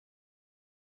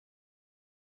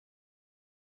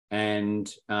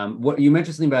And what you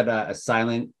mentioned something about a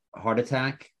silent heart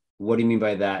attack. What do you mean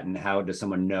by that? And how does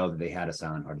someone know that they had a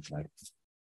silent heart attack?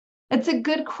 It's a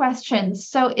good question.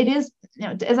 So it is,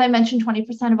 as I mentioned,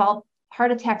 20% of all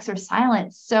heart attacks are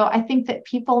silent. So I think that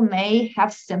people may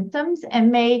have symptoms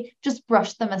and may just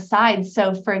brush them aside.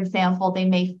 So for example, they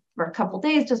may for a couple of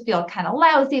days just feel kind of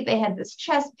lousy. They had this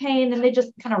chest pain and they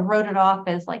just kind of wrote it off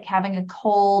as like having a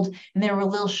cold, and they were a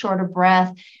little short of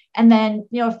breath. And then,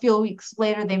 a few weeks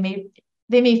later, they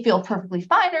may feel perfectly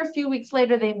fine, or a few weeks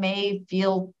later, they may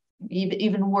feel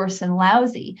even worse and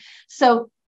lousy. So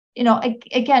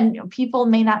again, people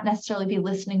may not necessarily be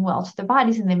listening well to their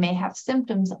bodies, and they may have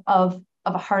symptoms of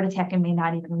a heart attack and may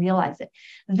not even realize it.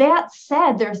 That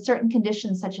said, there are certain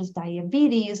conditions such as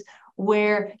diabetes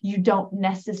where you don't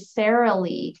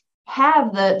necessarily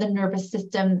have the nervous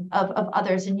system of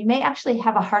others, and you may actually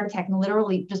have a heart attack and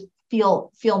literally just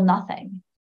feel nothing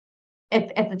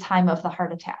at the time of the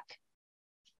heart attack.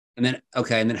 And then,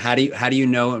 okay. And then how do you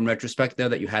know in retrospect though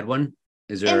that you had one?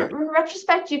 Is there? In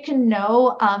retrospect, you can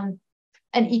know an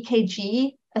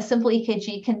EKG, a simple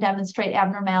EKG can demonstrate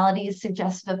abnormalities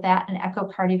suggestive of that, an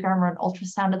echocardiogram or an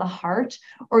ultrasound of the heart,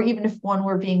 or even if one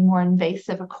were being more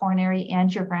invasive, a coronary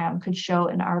angiogram could show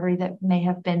an artery that may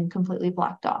have been completely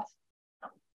blocked off.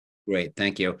 Great,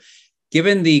 thank you.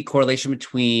 Given the correlation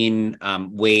between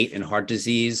weight and heart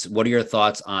disease, what are your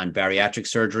thoughts on bariatric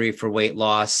surgery for weight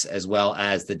loss, as well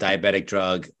as the diabetic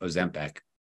drug Ozempic?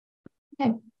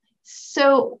 Okay.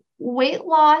 So weight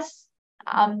loss,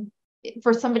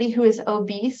 for somebody who is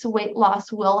obese, weight loss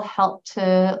will help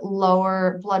to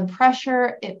lower blood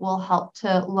pressure. It will help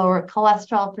to lower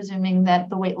cholesterol, presuming that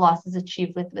the weight loss is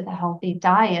achieved with a healthy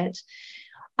diet.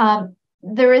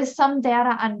 There is some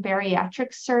data on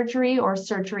bariatric surgery or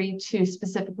surgery to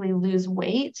specifically lose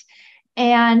weight.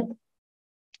 And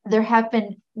there have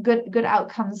been good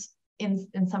outcomes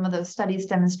in some of those studies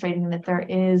demonstrating that there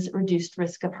is reduced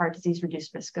risk of heart disease,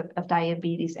 reduced risk of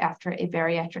diabetes after a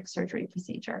bariatric surgery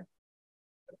procedure.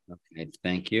 Okay,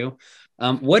 thank you.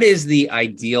 What is the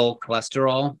ideal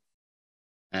cholesterol?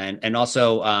 And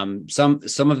also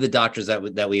some of the doctors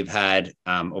that we've had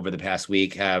over the past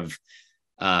week have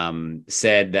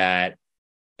said that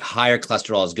higher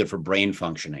cholesterol is good for brain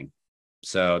functioning.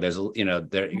 So there's,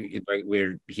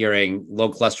 we're hearing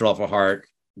low cholesterol for heart,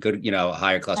 good,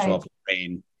 higher cholesterol Right. for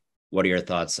brain. What are your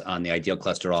thoughts on the ideal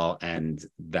cholesterol and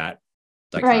that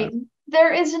Right. dichotomy?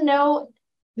 There is no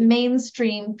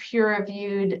mainstream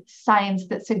peer-reviewed science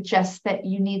that suggests that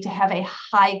you need to have a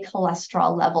high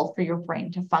cholesterol level for your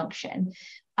brain to function.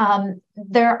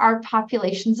 There are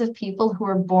populations of people who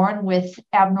are born with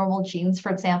abnormal genes,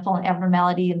 for example, an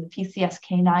abnormality in the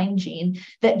PCSK9 gene,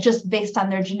 that just based on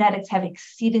their genetics have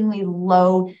exceedingly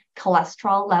low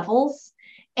cholesterol levels.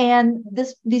 And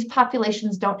these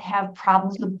populations don't have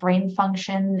problems with brain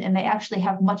function, and they actually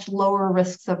have much lower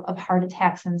risks of heart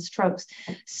attacks and strokes.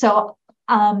 So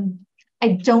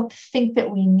I don't think that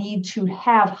we need to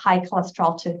have high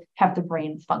cholesterol to have the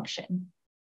brain function.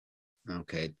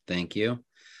 Okay, thank you.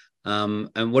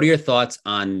 And what are your thoughts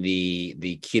on the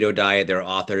keto diet? There are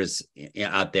authors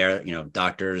out there,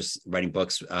 doctors writing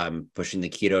books, pushing the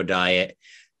keto diet.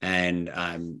 And,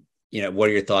 what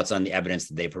are your thoughts on the evidence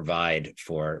that they provide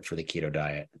for the keto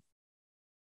diet?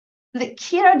 The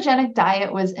ketogenic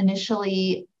diet was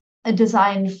initially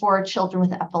designed for children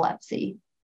with epilepsy.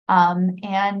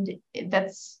 And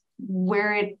that's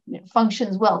where it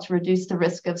functions well, to reduce the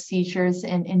risk of seizures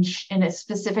in a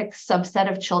specific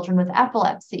subset of children with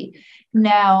epilepsy.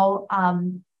 Now,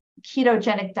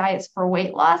 ketogenic diets for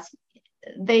weight loss,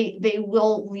 they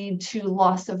will lead to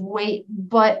loss of weight,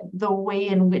 but the way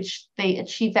in which they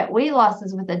achieve that weight loss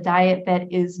is with a diet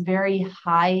that is very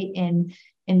high in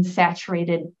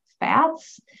saturated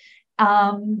fats,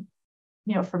 from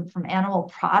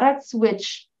animal products,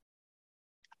 which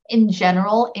in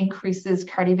general increases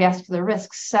cardiovascular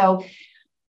risk. So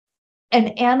an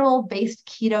animal-based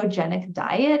ketogenic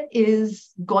diet is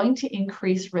going to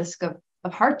increase risk of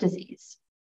heart disease.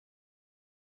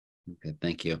 Okay,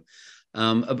 thank you.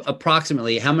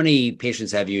 Approximately, how many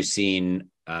patients have you seen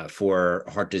for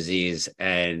heart disease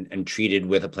and treated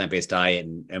with a plant-based diet,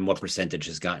 and what percentage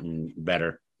has gotten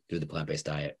better through the plant-based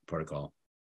diet protocol?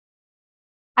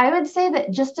 I would say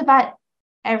that just about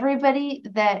everybody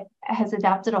that has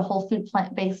adopted a whole food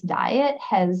plant-based diet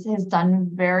has done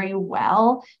very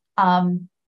well and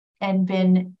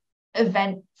been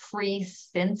event-free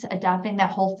since adopting that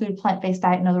whole food plant-based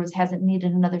diet. In other words, hasn't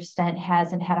needed another stent,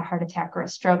 hasn't had a heart attack or a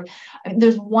stroke. I mean,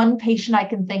 there's one patient I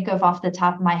can think of off the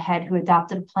top of my head who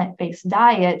adopted a plant-based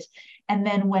diet and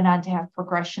then went on to have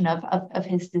progression of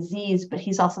his disease. But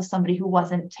he's also somebody who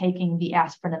wasn't taking the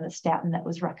aspirin and the statin that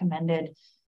was recommended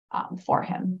for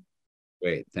him.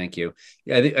 Great, thank you.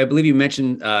 Yeah, I believe you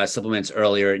mentioned supplements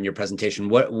earlier in your presentation.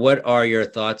 What are your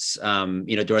thoughts? During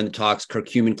the talks,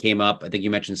 curcumin came up. I think you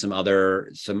mentioned some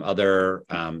other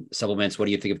supplements. What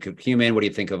do you think of curcumin? What do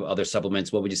you think of other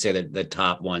supplements? What would you say that the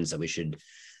top ones that we should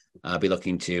be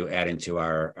looking to add into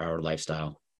our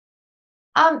lifestyle?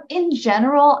 In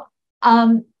general,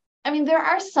 there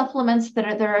are supplements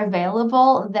that are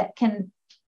available that can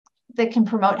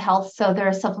promote health. So there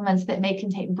are supplements that may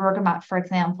contain bergamot, for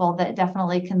example, that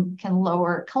definitely can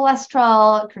lower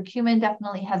cholesterol. Curcumin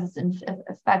definitely has its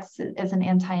effects as an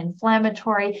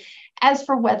anti-inflammatory. As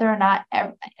for whether or not,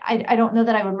 I don't know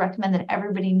that I would recommend that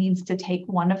everybody needs to take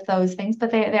one of those things,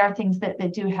 but they are things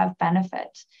that do have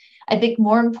benefit. I think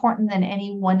more important than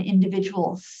any one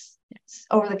individual's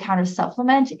over-the-counter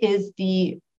supplement is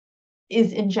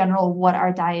in general what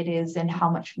our diet is and how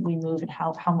much we move and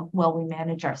how well we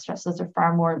manage our stress. Those are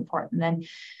far more important than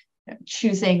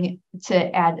choosing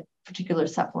to add particular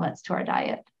supplements to our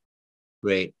diet.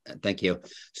 Great, thank you.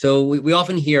 So we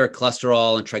often hear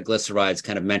cholesterol and triglycerides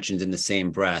kind of mentioned in the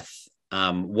same breath.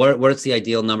 What is the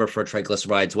ideal number for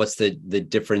triglycerides? What's the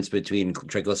difference between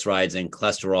triglycerides and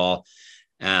cholesterol?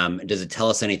 Does it tell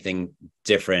us anything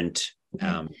different?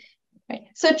 Right.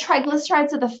 So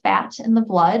triglycerides are the fat in the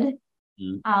blood.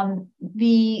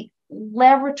 The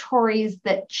laboratories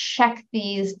that check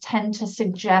these tend to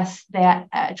suggest that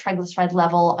a triglyceride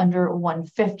level under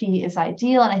 150 is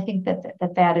ideal, and I think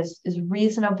that is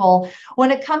reasonable. When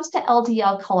it comes to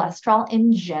LDL cholesterol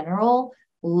in general,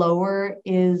 lower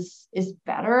is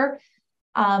better.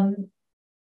 However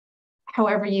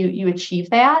you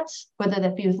achieve that, whether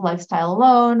that be with lifestyle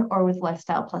alone or with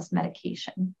lifestyle plus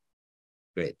medication.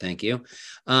 Great, thank you.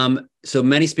 So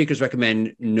many speakers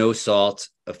recommend no salt.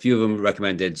 A few of them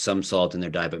recommended some salt in their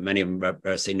diet, but many of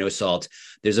them say no salt.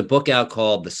 There's a book out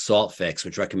called The Salt Fix,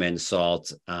 which recommends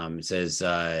salt. It says,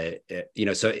 so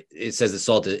it says the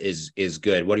salt is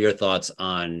good. What are your thoughts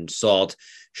on salt?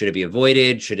 Should it be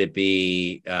avoided? Should it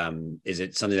be? Is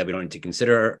it something that we don't need to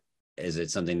consider? Is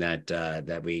it something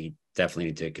that we definitely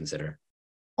need to consider?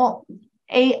 Well,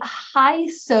 a high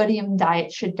sodium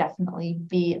diet should definitely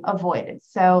be avoided.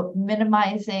 So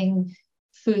minimizing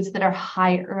foods that are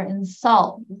higher in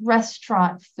salt,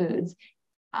 restaurant foods,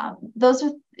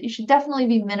 you should definitely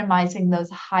be minimizing those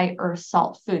higher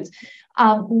salt foods.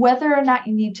 Whether or not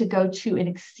you need to go to an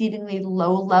exceedingly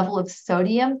low level of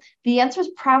sodium, the answer is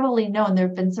probably no. And there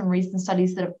have been some recent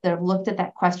studies that have looked at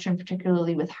that question,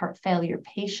 particularly with heart failure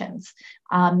patients,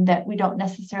 that we don't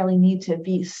necessarily need to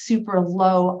be super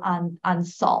low on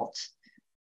salt.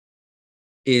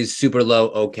 Is super low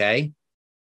okay?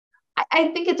 I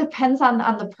think it depends on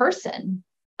the person.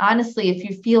 Honestly, if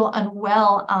you feel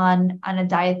unwell on a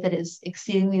diet that is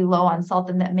exceedingly low on salt,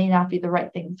 then that may not be the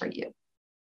right thing for you.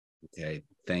 Okay,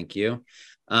 thank you.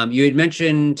 You had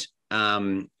mentioned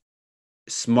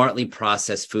smartly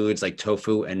processed foods like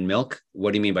tofu and milk.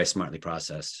 What do you mean by smartly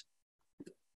processed?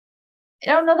 I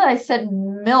don't know that I said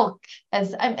milk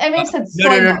as I may have said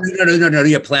soy milk. No.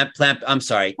 Yeah, plant. I'm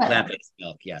sorry, plant-based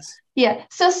milk. Yes. Yeah.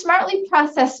 So smartly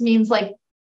processed means like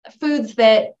foods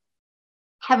that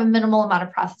have a minimal amount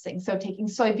of processing. So taking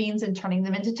soybeans and turning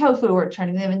them into tofu or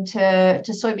turning them into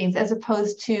soybeans, as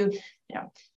opposed to,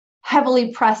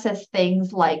 heavily processed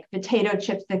things like potato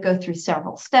chips that go through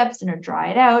several steps and are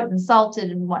dried out and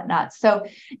salted and whatnot. So,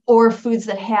 or foods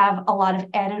that have a lot of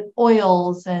added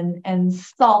oils and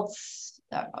salts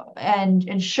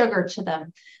and sugar to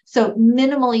them. So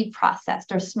minimally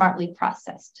processed or smartly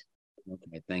processed.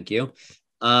 Okay, thank you.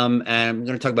 And I'm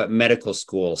going to talk about medical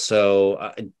school.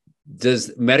 So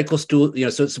does medical school,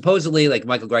 so supposedly like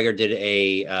Michael Greger did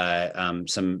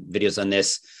some videos on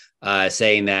this,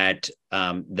 saying that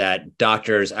that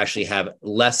doctors actually have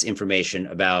less information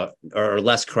about or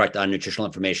less correct on nutritional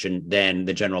information than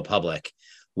the general public.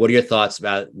 What are your thoughts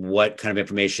about what kind of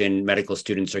information medical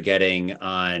students are getting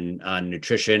on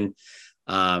nutrition?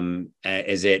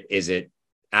 Is it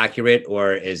accurate,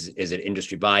 or is it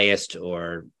industry biased,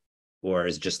 or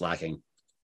is it just lacking?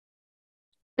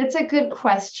 It's a good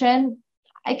question.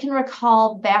 I can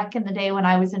recall back in the day when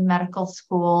I was in medical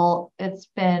school, it's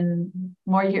been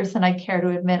more years than I care to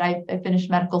admit. I finished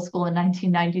medical school in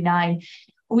 1999.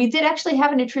 We did actually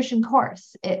have a nutrition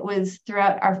course. It was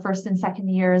throughout our first and second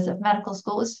years of medical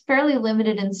school. It was fairly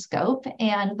limited in scope,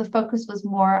 and the focus was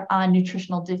more on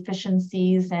nutritional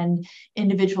deficiencies and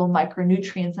individual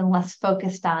micronutrients and less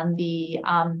focused on the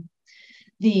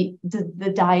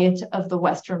diet of the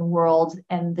Western world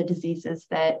and the diseases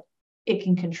that it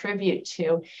can contribute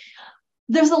to.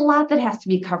 There's a lot that has to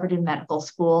be covered in medical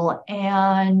school,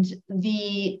 and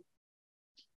the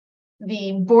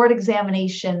board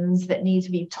examinations that need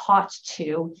to be taught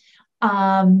to.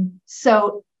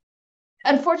 So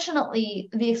unfortunately,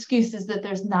 the excuse is that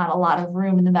there's not a lot of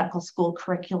room in the medical school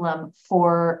curriculum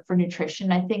for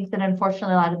nutrition. I think that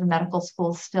unfortunately, a lot of the medical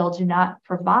schools still do not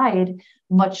provide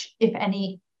much, if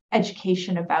any,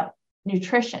 education about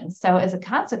nutrition. So as a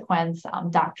consequence,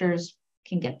 doctors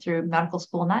can get through medical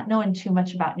school not knowing too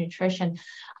much about nutrition.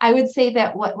 I would say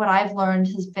that what I've learned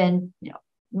has been,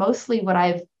 mostly what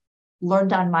I've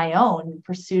learned on my own,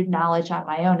 pursued knowledge on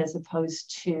my own, as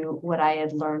opposed to what I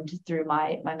had learned through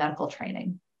my medical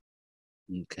training.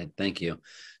 Okay, thank you.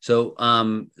 So,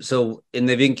 so in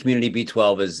the vegan community,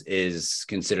 B12 is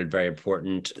considered very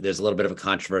important. There's a little bit of a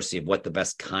controversy of what the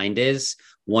best kind is.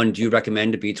 One, do you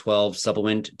recommend a B12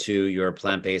 supplement to your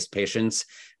plant-based patients?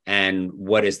 And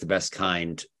what is the best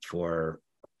kind for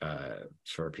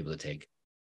people to take?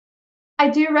 I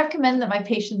do recommend that my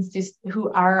patients who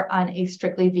are on a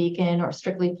strictly vegan or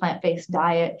strictly plant-based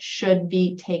diet should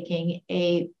be taking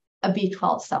a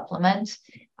B12 supplement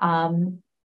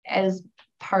as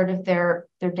part of their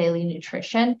daily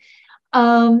nutrition.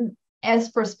 As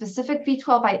for specific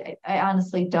B12, I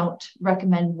honestly don't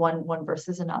recommend one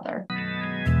versus another.